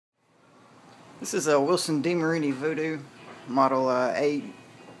This is a Wilson DeMarini VooDoo model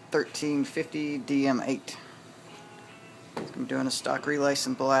A1350 DM8. I'm doing a stock relace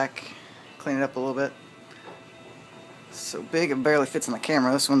in black. Clean it up a little bit. It's so big it barely fits in the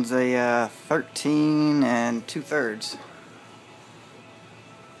camera. This one's a 13 2/3.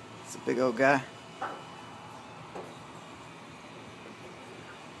 It's a big old guy.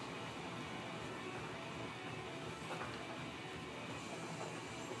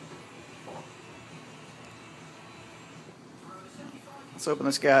 Let's open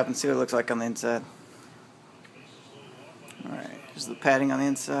this guy up and see what it looks like on the inside. Alright, here's the padding on the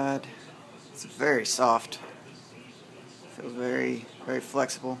inside. It's very soft. Feels very, very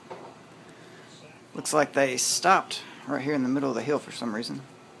flexible. Looks like they stopped right here in the middle of the heel for some reason.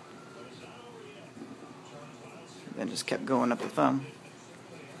 And then just kept going up the thumb.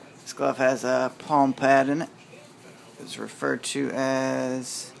 This glove has a palm pad in it. It's referred to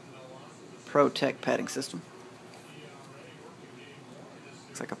as Pro-Tech padding system.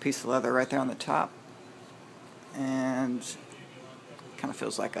 Looks like a piece of leather right there on the top, and kind of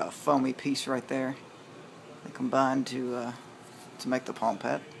feels like a foamy piece right there. They combined to make the palm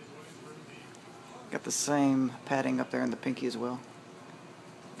pad. Got the same padding up there in the pinky as well.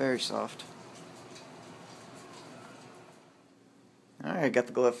 Very soft. Alright, got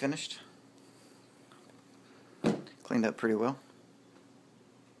the glove finished. Cleaned up pretty well.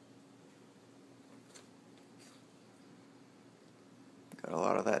 Got a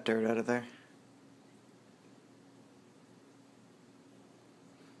lot of that dirt out of there.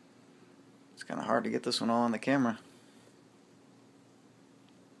 It's kind of hard to get this one all on the camera.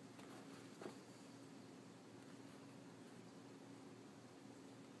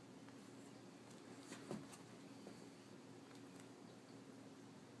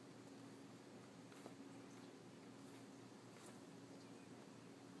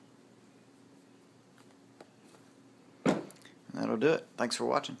 That'll do it. Thanks for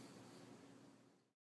watching.